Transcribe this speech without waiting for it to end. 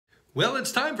Well,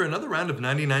 it's time for another round of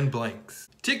 99 blanks.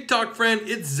 TikTok friend,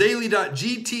 it's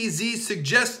Zaylee.gtz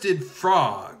suggested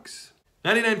frogs.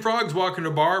 99 frogs walk into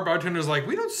a bar. Bartender's like,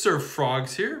 we don't serve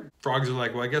frogs here. Frogs are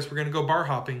like, well, I guess we're gonna go bar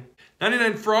hopping.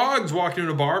 99 frogs walk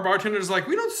into a bar. Bartender's like,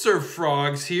 we don't serve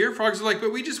frogs here. Frogs are like,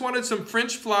 but we just wanted some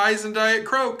French fries and Diet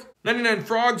Coke. 99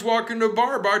 frogs walk into a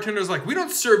bar. Bartender's like, we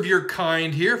don't serve your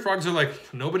kind here. Frogs are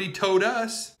like, nobody told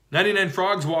us. 99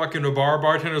 frogs walk into a bar.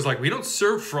 Bartender's like, we don't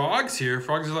serve frogs here.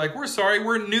 Frogs are like, we're sorry,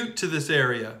 we're new to this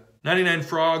area. 99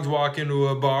 frogs walk into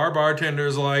a bar.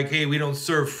 Bartender's like, hey, we don't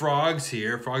serve frogs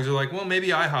here. Frogs are like, well, maybe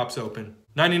IHOP's open.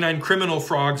 99 criminal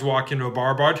frogs walk into a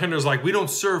bar. Bartender's like, we don't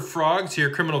serve frogs here.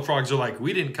 Criminal frogs are like,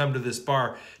 we didn't come to this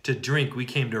bar to drink. We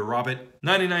came to rob it.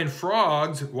 99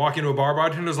 frogs walk into a bar.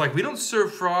 Bartender's like, we don't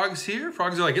serve frogs here.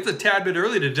 Frogs are like, it's a tad bit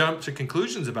early to jump to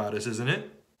conclusions about us, isn't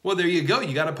it? Well, there you go.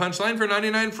 You got a punchline for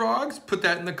 99 frogs? Put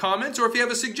that in the comments. Or if you have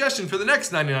a suggestion for the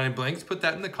next 99 blanks, put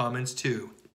that in the comments too.